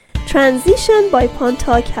Transition by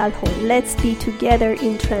Panta Calhoun. Let's be together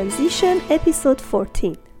in transition, episode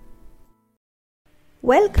 14.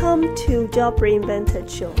 Welcome to Job Reinvented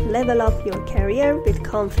Show. Level up your career with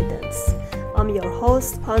confidence. I'm your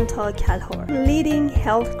host, Panta Calhoun, leading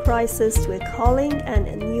health crisis to a calling and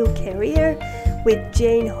a new career with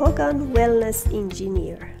Jane Hogan, wellness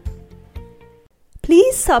engineer.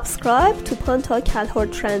 Please subscribe to Panta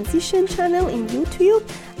Calhoun Transition channel in YouTube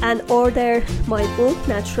and order my book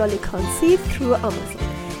Naturally Conceived through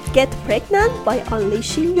Amazon. Get pregnant by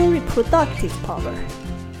unleashing your reproductive power.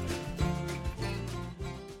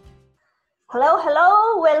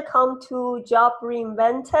 Hello, welcome to Job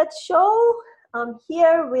Reinvented Show. I'm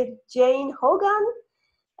here with Jane Hogan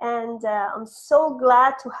and I'm so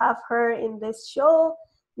glad to have her in this show.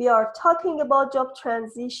 We are talking about job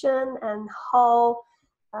transition and how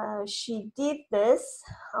she did this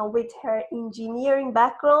with her engineering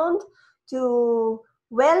background to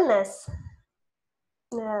wellness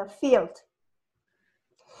field.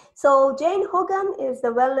 So Jane Hogan is the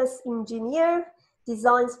wellness engineer,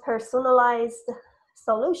 designs personalized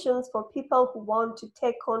solutions for people who want to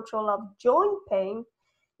take control of joint pain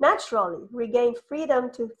naturally, regain freedom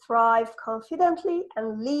to thrive confidently,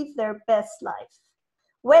 and live their best life.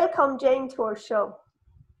 Welcome, Jane, to our show.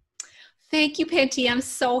 Thank you, Penty. I'm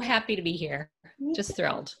so happy to be here. Just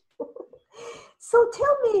thrilled. So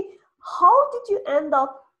tell me, how did you end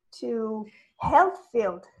up to health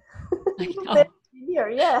field?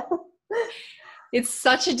 Yeah. It's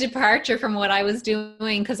such a departure from what I was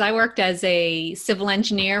doing because I worked as a civil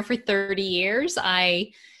engineer for 30 years.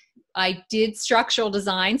 I did structural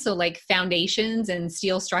design, so like foundations and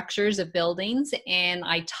steel structures of buildings, and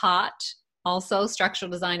I taught also structural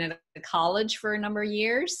design at a college for a number of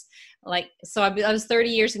years. So I was 30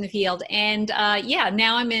 years in the field, and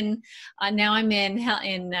now I'm in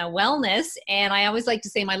wellness. And I always like to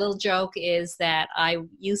say my little joke is that I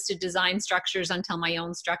used to design structures until my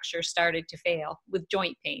own structure started to fail with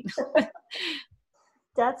joint pain.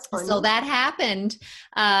 That's funny. So that happened.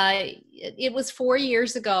 It was 4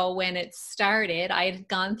 years ago when it started. I had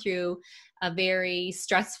gone through a very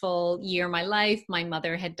stressful year of my life. My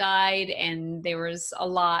mother had died, and there was a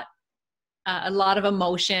lot of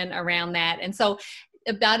emotion around that. And so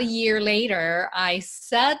about a year later,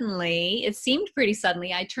 it seemed pretty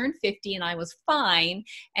suddenly, I turned 50 and I was fine.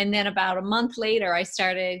 And then about a month later, I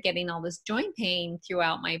started getting all this joint pain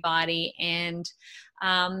throughout my body. And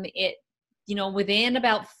within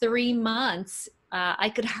about 3 months, I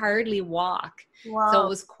could hardly walk. Wow. So it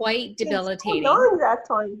was quite debilitating. It's so young that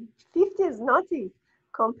time. 50 is nothing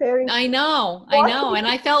comparing. I know. And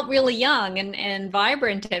I felt really young and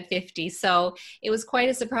vibrant at 50. So it was quite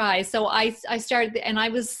a surprise. So I started, and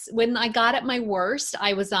when I got at my worst,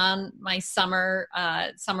 I was on my summer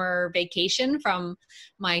vacation from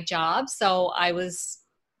my job. So I was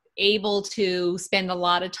able to spend a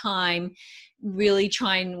lot of time really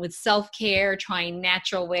trying with self-care, trying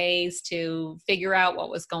natural ways to figure out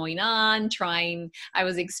what was going on, I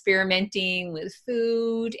was experimenting with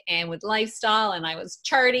food and with lifestyle, and I was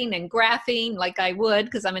charting and graphing like I would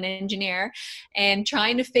because I'm an engineer, and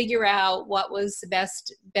trying to figure out what was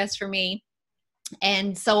best for me.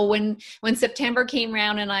 And so when September came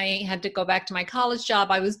around and I had to go back to my college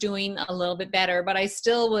job, I was doing a little bit better, but I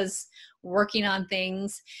still was working on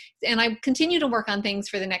things, and I continued to work on things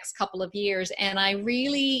for the next couple of years. And I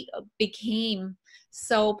really became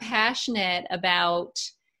so passionate about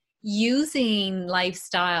using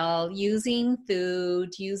lifestyle, using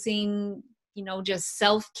food, using just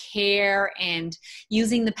self-care, and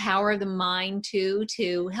using the power of the mind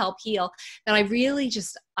to help heal, that I really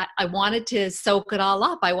I wanted to soak it all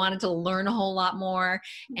up. I wanted to learn a whole lot more,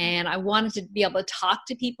 and I wanted to be able to talk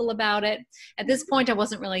to people about it. At this point, I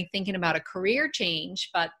wasn't really thinking about a career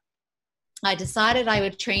change, but I decided I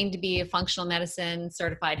would train to be a functional medicine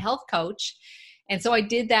certified health coach. And so I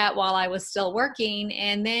did that while I was still working.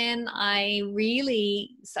 And then I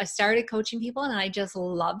started coaching people, and I just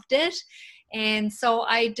loved it. And so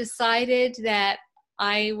I decided that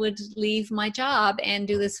I would leave my job and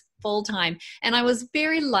do this full time. And I was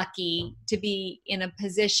very lucky to be in a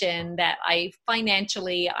position that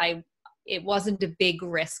it wasn't a big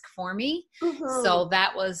risk for me. Mm-hmm. So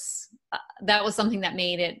that was something that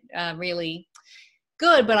made it really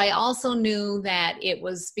good. But I also knew that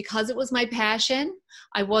because it was my passion,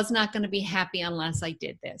 I was not going to be happy unless I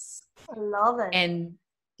did this. I love it. And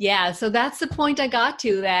yeah, so that's the point I got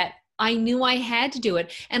to, that I knew I had to do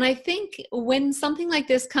it. And I think when something like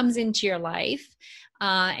this comes into your life,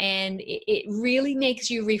 and it really makes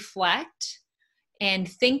you reflect and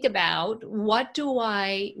think about what do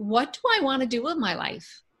I want to do with my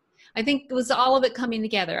life? I think it was all of it coming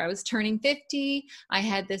together. I was turning 50. I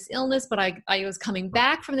had this illness, but I was coming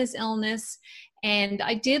back from this illness, and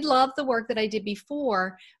I did love the work that I did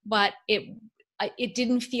before, but it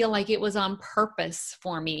didn't feel like it was on purpose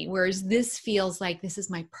for me. Whereas this feels like this is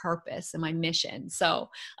my purpose and my mission. So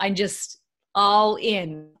I'm just all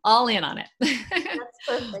in on it. That's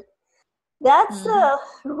perfect. That's a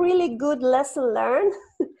really good lesson learned,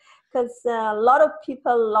 because a lot of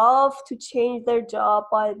people love to change their job,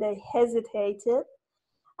 but they hesitated.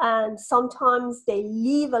 And sometimes they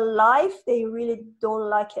live a life they really don't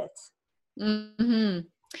like it. Mm-hmm.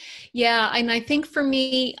 Yeah. And I think for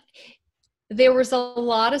me, there was a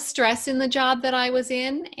lot of stress in the job that I was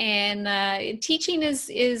in, and teaching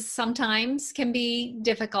is sometimes can be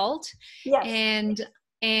difficult. Yes.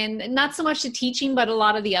 And not so much the teaching, but a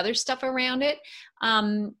lot of the other stuff around it.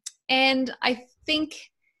 And I think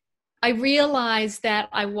I realized that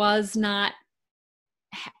I wasn't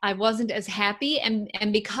as happy, and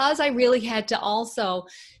because I really had to also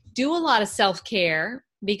do a lot of self-care,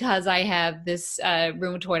 because I have this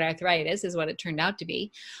rheumatoid arthritis is what it turned out to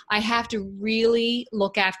be. I have to really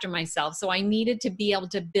look after myself. So I needed to be able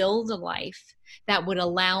to build a life that would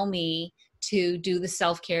allow me to do the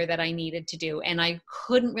self-care that I needed to do. And I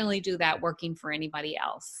couldn't really do that working for anybody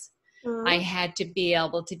else. Mm-hmm. I had to be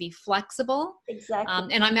able to be flexible.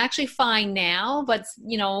 Exactly. And I'm actually fine now, but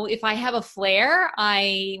if I have a flare,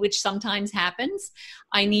 which sometimes happens,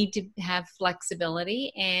 I need to have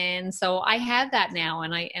flexibility. And so I have that now,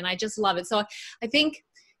 and I just love it. So I think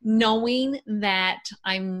knowing that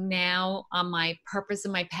I'm now on my purpose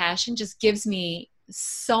and my passion just gives me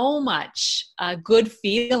so much good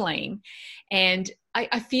feeling. And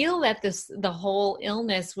I feel that the whole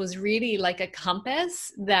illness was really like a compass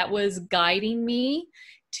that was guiding me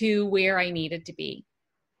to where I needed to be.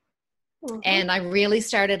 Mm-hmm. And I really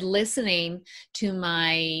started listening to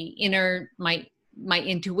my my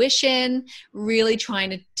intuition, really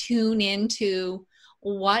trying to tune into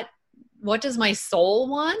what does my soul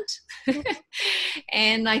want?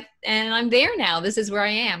 and I'm there now. This is where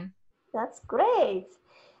I am. That's great.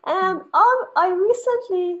 I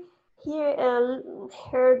recently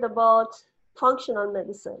heard about functional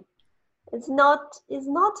medicine. It's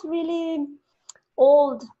not really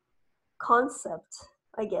old concept,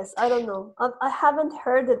 I guess. I don't know. I haven't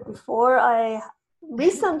heard it before.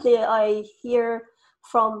 Recently I hear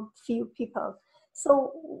from few people.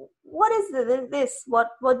 So what is this?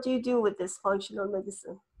 What do you do with this functional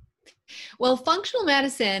medicine? Well, functional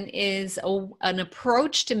medicine is an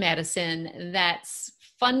approach to medicine that's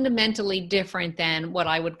fundamentally different than what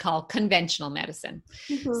I would call conventional medicine.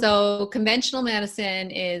 Mm-hmm. So conventional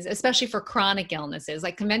medicine is, especially for chronic illnesses,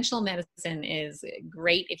 like conventional medicine is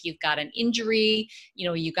great if you've got an injury,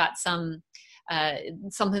 you got something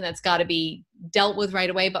that's got to be dealt with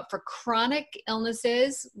right away. But for chronic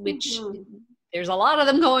illnesses, which there's a lot of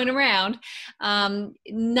them going around,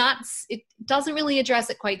 it doesn't really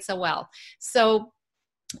address it quite so well. So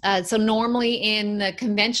normally in the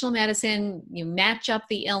conventional medicine, you match up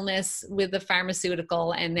the illness with the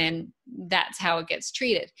pharmaceutical, and then that's how it gets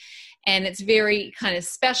treated. And it's very kind of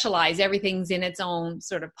specialized. Everything's in its own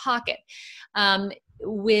sort of pocket.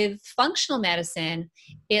 With functional medicine,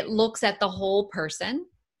 it looks at the whole person,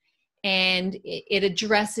 and it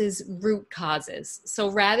addresses root causes. So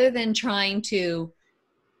rather than trying to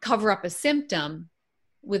cover up a symptom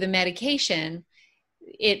with a medication,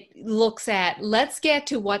 it looks at, let's get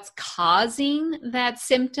to what's causing that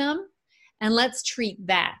symptom and let's treat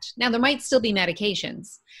that. Now, there might still be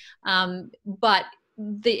medications, but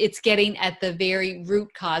it's getting at the very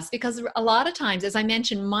root cause, because a lot of times, as I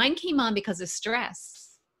mentioned, mine came on because of stress.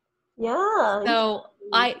 Yeah. So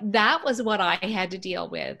that was what I had to deal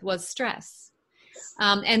with, was stress.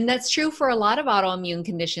 And that's true for a lot of autoimmune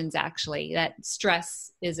conditions, actually, that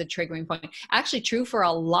stress is a triggering point. Actually true for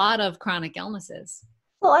a lot of chronic illnesses.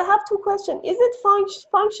 So I have two questions. Is it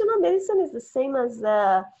functional medicine is the same as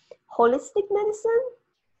holistic medicine?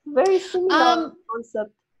 Very similar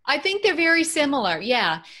concept. I think they're very similar.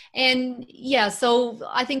 Yeah. And yeah, so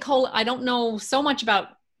I think I don't know so much about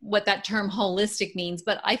what that term holistic means,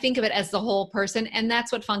 but I think of it as the whole person. And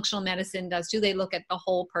that's what functional medicine does too. They look at the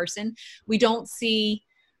whole person. We don't see,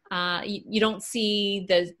 you don't see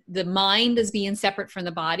the mind as being separate from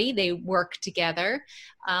the body. They work together.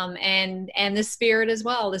 And the spirit as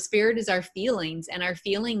well. The spirit is our feelings, and our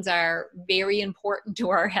feelings are very important to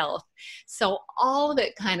our health. So all of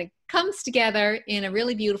it kind of comes together in a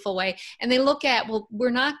really beautiful way. And they look at, well, we're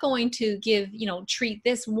not going to treat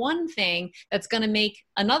this one thing that's going to make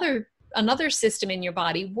another another system in your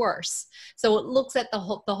body worse. So it looks at the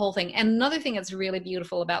whole thing. And another thing that's really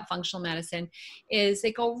beautiful about functional medicine is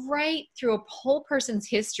they go right through a whole person's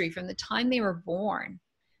history from the time they were born.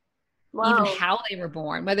 Wow. Even how they were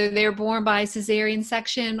born, whether they were born by cesarean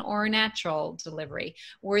section or a natural delivery.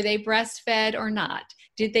 Were they breastfed or not?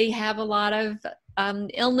 Did they have a lot of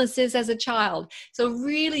illnesses as a child? So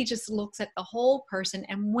really just looks at the whole person.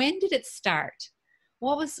 And when did it start?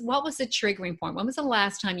 What was the triggering point? When was the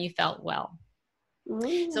last time you felt well?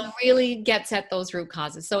 So it really gets at those root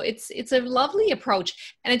causes. So it's a lovely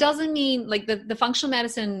approach. And it doesn't mean like the functional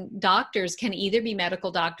medicine doctors can either be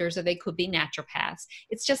medical doctors or they could be naturopaths.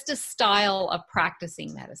 It's just a style of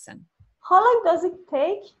practicing medicine. How long does it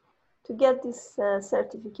take to get this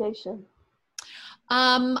certification?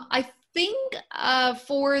 I think I'm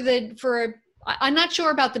not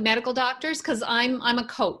sure about the medical doctors because I'm a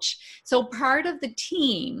coach. So part of the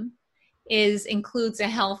team includes a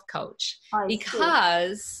health coach,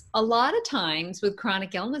 because a lot of times with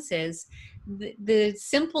chronic illnesses, the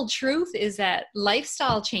simple truth is that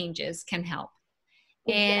lifestyle changes can help.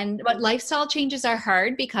 But lifestyle changes are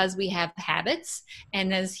hard because we have habits,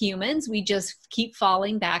 and as humans we just keep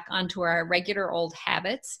falling back onto our regular old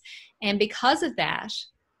habits, and because of that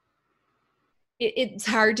it's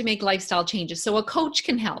hard to make lifestyle changes. So a coach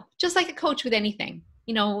can help, just like a coach with anything.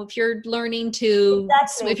 You know, if you're learning to,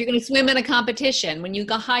 if you're going to swim in a competition, when you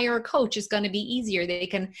go hire a coach, it's going to be easier. They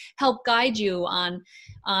can help guide you on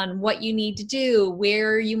what you need to do,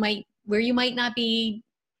 where you might not be,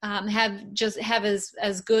 have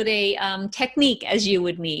as good a technique as you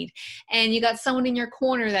would need. And you got someone in your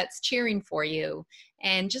corner that's cheering for you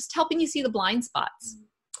and just helping you see the blind spots.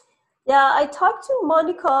 Yeah, I talked to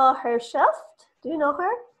Monica Hersheft. Do you know her?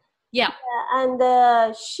 Yeah.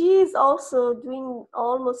 And she's also doing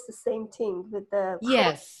almost the same thing with the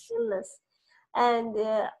illness. And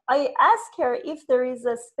I asked her if there is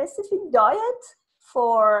a specific diet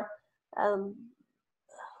for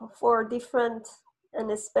different and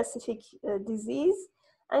a specific disease.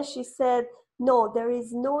 And she said, no, there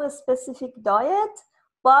is no specific diet,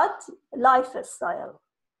 but lifestyle.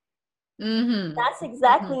 Mm-hmm. That's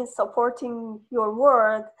exactly in supporting your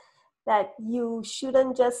word, that you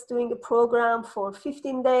shouldn't just doing a program for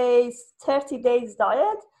 15 days, 30 days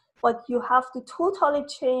diet, but you have to totally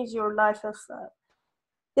change your lifestyle.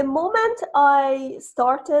 The moment I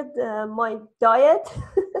started my diet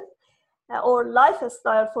or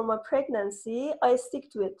lifestyle for my pregnancy, I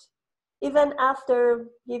stick to it. Even after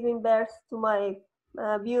giving birth to my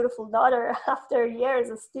beautiful daughter, after years,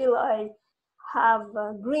 still I have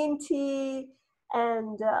green tea,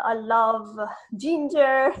 and I love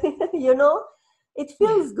ginger. You know, it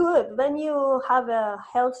feels good when you have a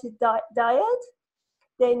healthy diet,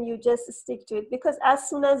 then you just stick to it, because as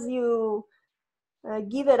soon as you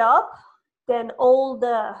give it up, then all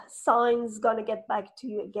the signs gonna get back to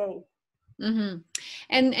you again. Mm-hmm.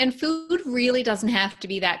 And food really doesn't have to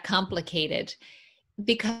be that complicated,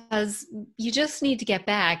 because you just need to get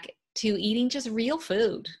back to eating just real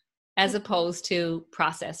food as opposed to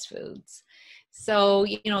processed foods. So,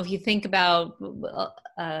 you know, if you think about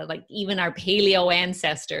like even our paleo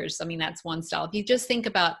ancestors, I mean, that's one style. If you just think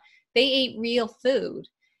about, they ate real food.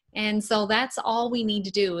 And so that's all we need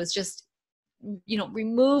to do is just, you know,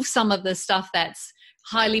 remove some of the stuff that's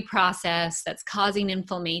highly processed, that's causing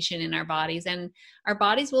inflammation in our bodies, and our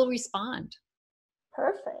bodies will respond.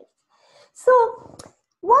 Perfect. So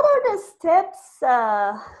what are the steps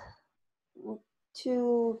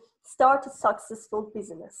to start a successful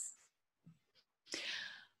business?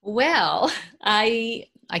 Well, I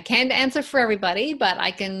can't answer for everybody, but I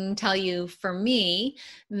can tell you for me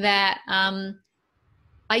that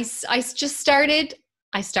I just started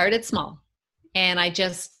small, and I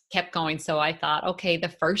just kept going. So I thought, okay, the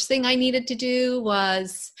first thing I needed to do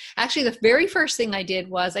was, actually the very first thing I did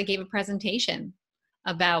was I gave a presentation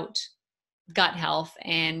about gut health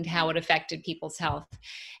and how it affected people's health.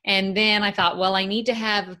 And then I thought, well, I need to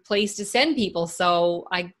have a place to send people. So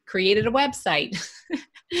I created a website.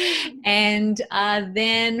 And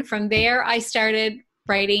then from there, I started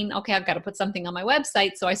writing, okay, I've got to put something on my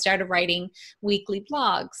website. So I started writing weekly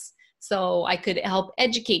blogs so I could help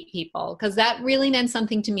educate people, because that really meant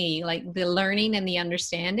something to me, like the learning and the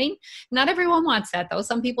understanding. Not everyone wants that, though.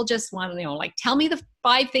 Some people just want to know, like, tell me the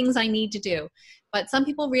 5 things I need to do. But some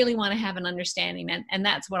people really want to have an understanding, and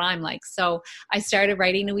that's what I'm like. So I started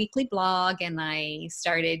writing a weekly blog, and I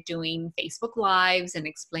started doing Facebook Lives and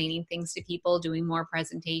explaining things to people, doing more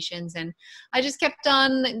presentations, and I just kept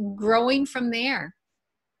on growing from there.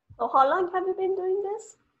 So how long have you been doing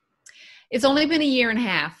this? It's only been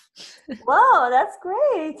 1.5 years. Wow, that's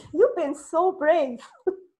great. You've been so brave.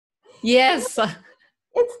 Yes.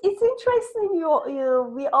 It's interesting.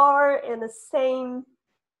 We are in the same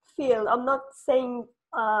field. I'm not saying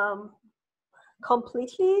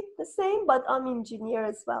completely the same, but I'm engineer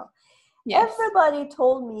as well. Yes. Everybody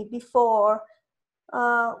told me before,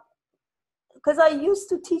 because I used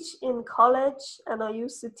to teach in college and I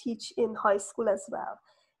used to teach in high school as well.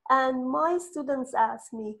 And my students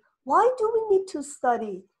ask me, why do we need to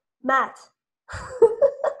study math?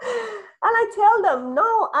 And I tell them,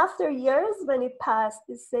 no, after years when it passed,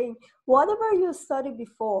 it's saying, whatever you studied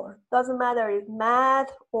before, doesn't matter if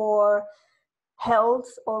math or health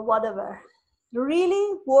or whatever,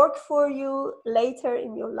 really work for you later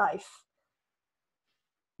in your life.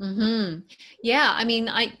 Mm-hmm. Yeah. I mean,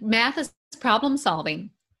 math is problem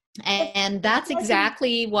solving. And that's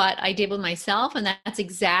exactly what I did with myself. And that's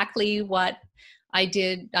exactly what I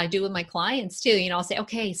do with my clients too. You know, I'll say,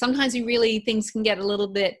 okay, sometimes things can get a little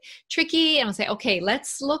bit tricky. And I'll say, okay,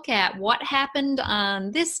 let's look at what happened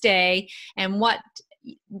on this day and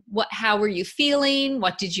how were you feeling?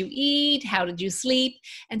 What did you eat? How did you sleep?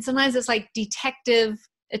 And sometimes it's like detective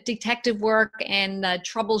work and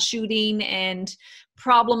troubleshooting and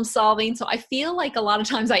problem solving. So I feel like a lot of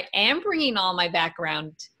times I am bringing all my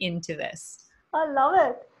background into this. I love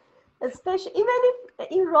it, especially even if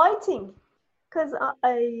in writing, because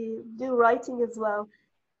I do writing as well.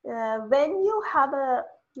 When you have a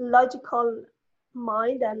logical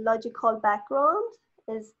mind and logical background,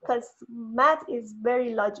 is because math is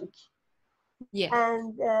very logic. Yeah.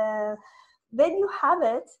 And when you have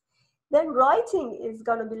it, then writing is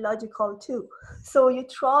going to be logical too. So you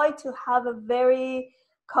try to have a very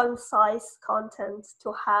concise content,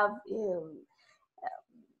 to have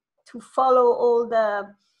to follow all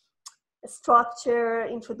the structure,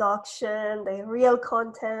 introduction, the real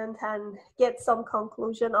content, and get some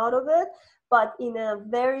conclusion out of it, but in a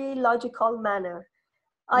very logical manner.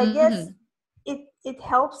 I guess it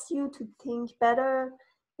helps you to think better.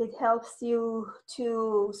 It helps you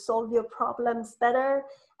to solve your problems better.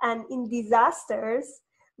 And in disasters,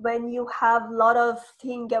 when you have a lot of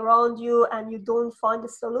things around you and you don't find a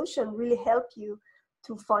solution, really help you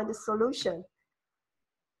to find a solution.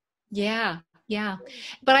 Yeah. Yeah.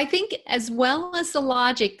 But I think as well as the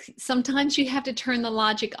logic, sometimes you have to turn the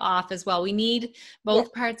logic off as well. We need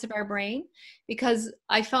both parts of our brain, because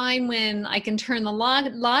I find when I can turn the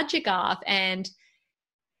logic off and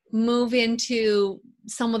move into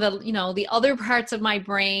some of the other parts of my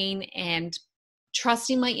brain and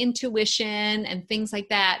trusting my intuition and things like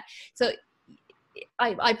that. So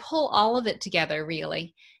I pull all of it together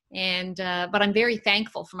really. And, but I'm very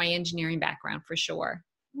thankful for my engineering background for sure.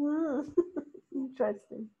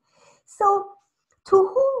 Interesting. So, to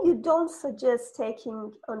whom you don't suggest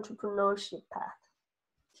taking entrepreneurship path?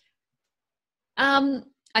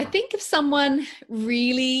 I think if someone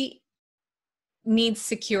really needs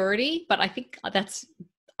security, but I think that's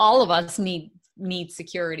all of us need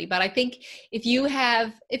security. But I think if you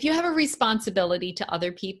have a responsibility to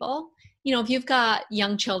other people, you know, if you've got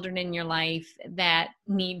young children in your life that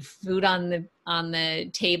need food on the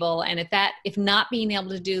table, and if not being able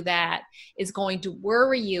to do that is going to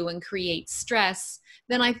worry you and create stress,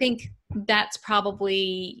 then I think that's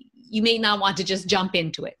probably, you may not want to just jump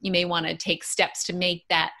into it. You may want to take steps to make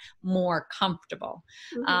that more comfortable.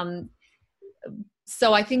 Mm-hmm.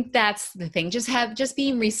 So I think that's the thing. Just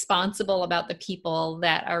being responsible about the people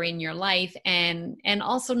that are in your life, and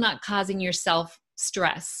also not causing yourself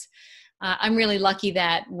stress. I'm really lucky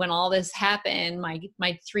that when all this happened,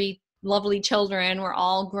 my 3 lovely children were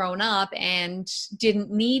all grown up and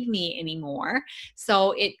didn't need me anymore.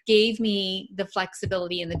 So it gave me the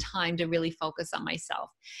flexibility and the time to really focus on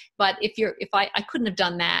myself. But I couldn't have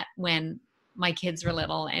done that when my kids were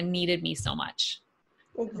little and needed me so much.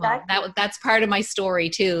 Exactly. Well, that's part of my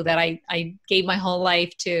story too, that I gave my whole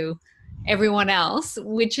life to everyone else,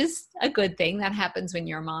 which is a good thing. That happens when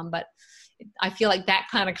you're a mom, but I feel like that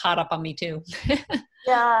kind of caught up on me too.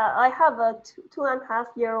 Yeah, I have a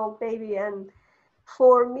 2.5-year-old baby, and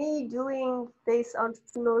for me, doing this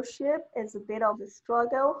entrepreneurship is a bit of a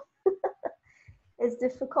struggle. It's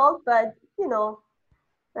difficult, but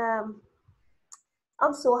I'm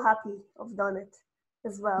so happy I've done it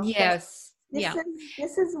as well. Yes.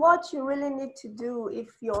 This is what you really need to do if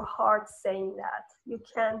your heart's saying that. You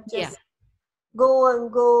can't just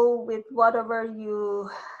go with whatever you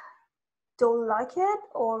don't like it,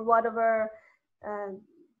 or whatever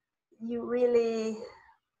you really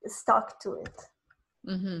stuck to it.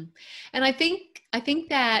 Mm-hmm. And I think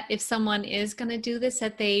that if someone is going to do this,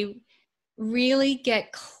 that they really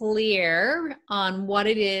get clear on what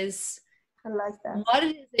it is. I like that. What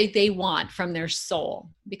it is they want from their soul,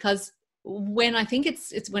 because when I think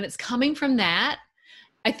it's when it's coming from that,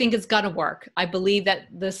 I think it's got to work. I believe that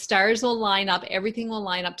the stars will line up, everything will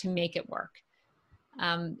line up to make it work.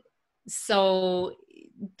 So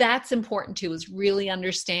that's important too, is really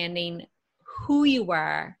understanding who you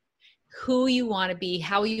are, who you want to be,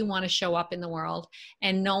 how you want to show up in the world,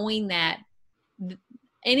 and knowing that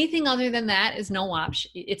anything other than that is no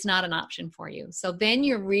option. It's not an option for you. So then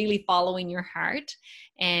you're really following your heart,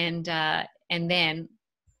 and then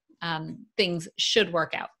things should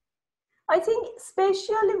work out. I think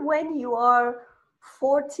especially when you are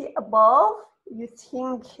 40 above, you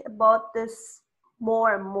think about this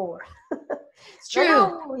more and more. It's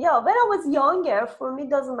true. When I was younger, for me, it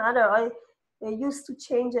doesn't matter. I used to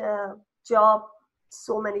change a job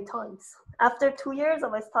so many times. After 2 years, I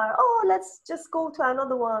was tired. Oh, let's just go to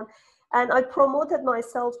another one. And I promoted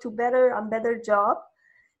myself to better and better job.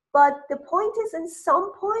 But the point is, in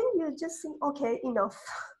some point, you just think, okay, enough.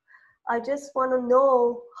 I just want to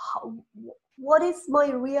know what is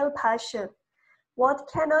my real passion? What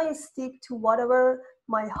can I stick to, whatever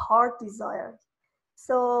my heart desires?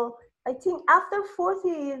 So I think after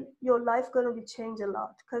 40, your life going to be changed a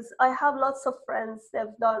lot, because I have lots of friends that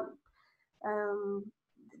have done,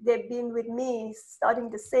 they've been with me studying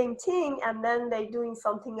the same thing, and then they're doing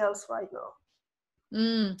something else right now.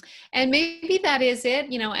 And maybe that is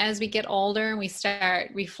it, as we get older and we start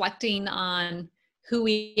reflecting on who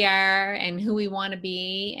we are and who we want to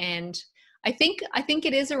be. And I think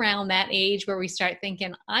it is around that age where we start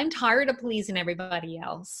thinking, I'm tired of pleasing everybody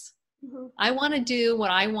else. Mm-hmm. I want to do what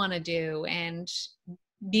I want to do and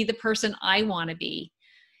be the person I want to be.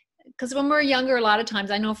 Because when we're younger, a lot of times,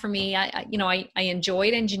 I know for me, I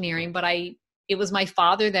enjoyed engineering, but it was my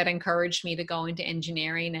father that encouraged me to go into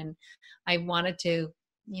engineering, and I wanted to,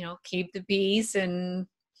 keep the peace and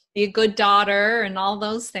be a good daughter and all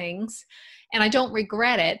those things. And I don't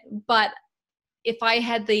regret it, but if I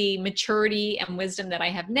had the maturity and wisdom that I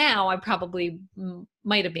have now, I probably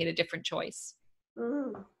might have made a different choice.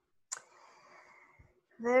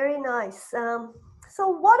 Very nice. So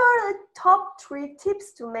what are the top 3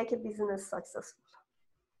 tips to make a business successful?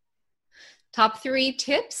 Top 3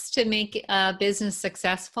 tips to make a business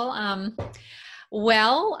successful?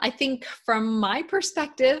 Well, I think from my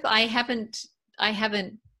perspective, I haven't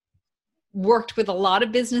worked with a lot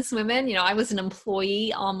of business women. I was an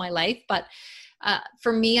employee all my life, but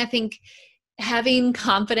for me, I think having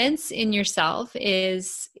confidence in yourself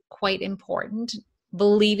is quite important.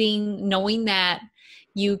 Knowing that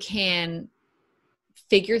you can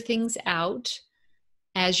figure things out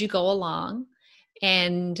as you go along.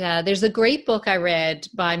 And there's a great book I read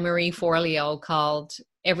by Marie Forleo called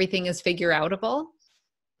Everything is Figure-Outable.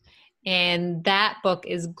 And that book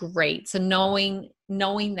is great. So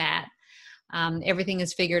knowing that everything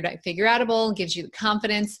is figure-outable gives you the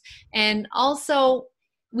confidence. And also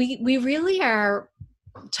we really are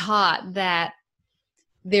taught that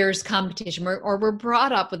there's competition, or we're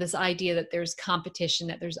brought up with this idea that there's competition,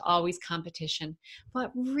 that there's always competition.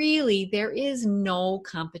 But really, there is no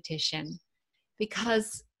competition,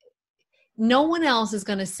 because no one else is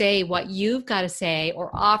going to say what you've got to say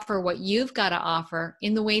or offer what you've got to offer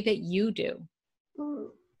in the way that you do.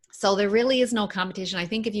 So there really is no competition. I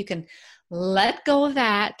think if you can let go of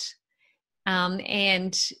that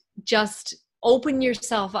and just open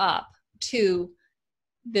yourself up to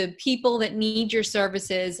the people that need your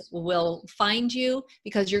services will find you,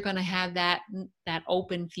 because you're going to have that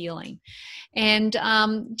open feeling. And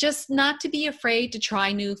just not to be afraid to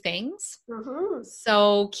try new things. Mm-hmm.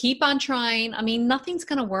 So keep on trying. I mean, nothing's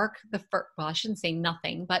going to work well, I shouldn't say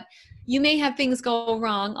nothing, but you may have things go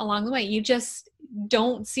wrong along the way. You just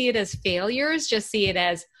don't see it as failures. Just see it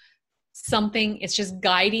as something. It's just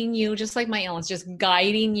guiding you, just like my illness, just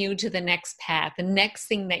guiding you to the next path, the next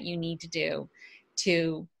thing that you need to do,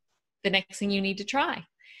 to the next thing you need to try.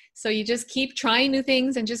 So you just keep trying new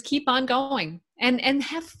things and just keep on going, and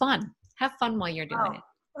have fun. Have fun while you're doing it.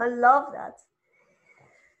 I love that.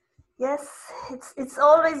 Yes, it's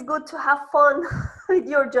always good to have fun with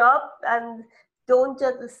your job, and don't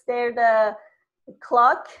just stare the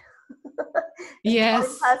clock.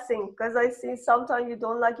 Yes. Time passing, because I see sometimes you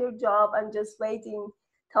don't like your job and just waiting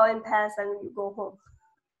time pass and you go home.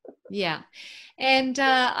 Yeah. And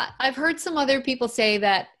I've heard some other people say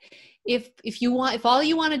that if all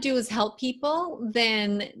you want to do is help people,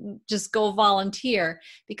 then just go volunteer,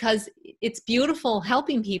 because it's beautiful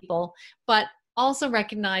helping people, but also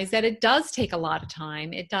recognize that it does take a lot of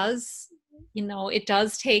time. It does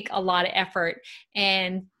take a lot of effort,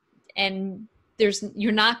 and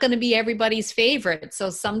you're not going to be everybody's favorite. So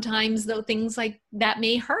sometimes though things like that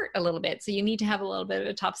may hurt a little bit. So you need to have a little bit of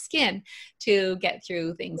a tough skin to get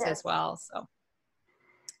through things as well. So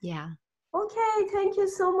yeah. Okay. Thank you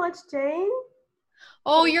so much, Jane.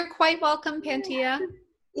 Oh, you're quite welcome, Pantia.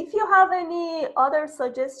 If you have any other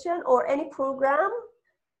suggestion or any program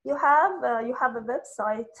you have a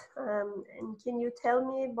website, and can you tell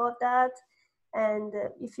me about that? And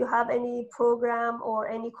if you have any program or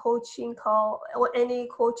any coaching call or any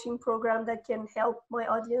coaching program that can help my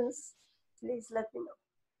audience, please let me know.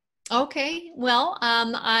 Okay. Well,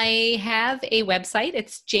 I have a website.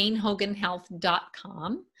 It's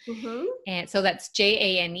janehoganhealth.com. Mm-hmm. And so that's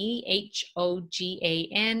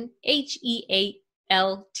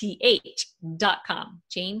JaneHoganHealth.com,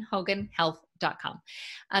 janehoganhealth.com.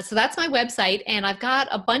 So that's my website. And I've got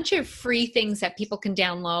a bunch of free things that people can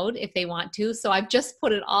download if they want to. So I've just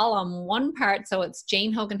put it all on one part. So it's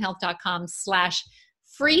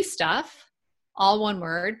janehoganhealth.com/free stuff, all one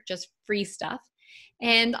word, just free stuff.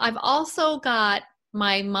 And I've also got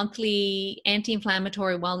my monthly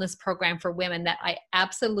anti-inflammatory wellness program for women that I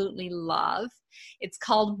absolutely love. It's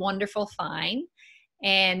called Wonderful Fine.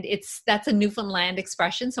 And that's a Newfoundland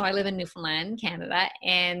expression. So I live in Newfoundland, Canada.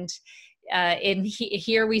 And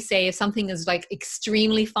here we say if something is like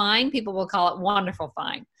extremely fine, people will call it wonderful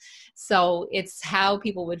fine. So it's how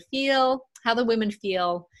people would feel, how the women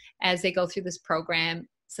feel as they go through this program.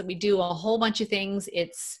 So we do a whole bunch of things.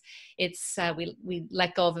 We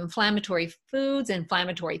let go of inflammatory foods,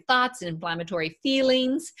 inflammatory thoughts, and inflammatory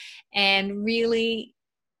feelings, and really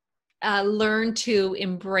learn to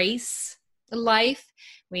embrace life.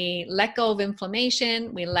 We let go of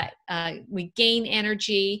inflammation. We gain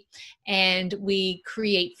energy, and we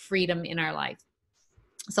create freedom in our life.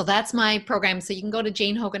 So that's my program. So you can go to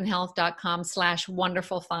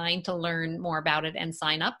janehoganhealth.com/wonderfulfine to learn more about it and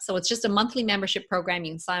sign up. So it's just a monthly membership program.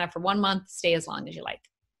 You can sign up for 1 month, stay as long as you like.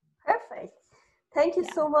 Perfect. Thank you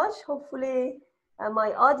so much. Hopefully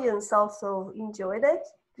my audience also enjoyed it,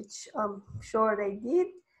 which I'm sure they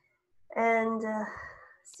did. And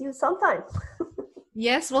see you sometime.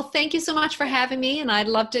 Yes. Well, thank you so much for having me. And I'd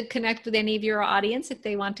love to connect with any of your audience if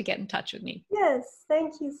they want to get in touch with me. Yes.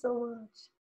 Thank you so much.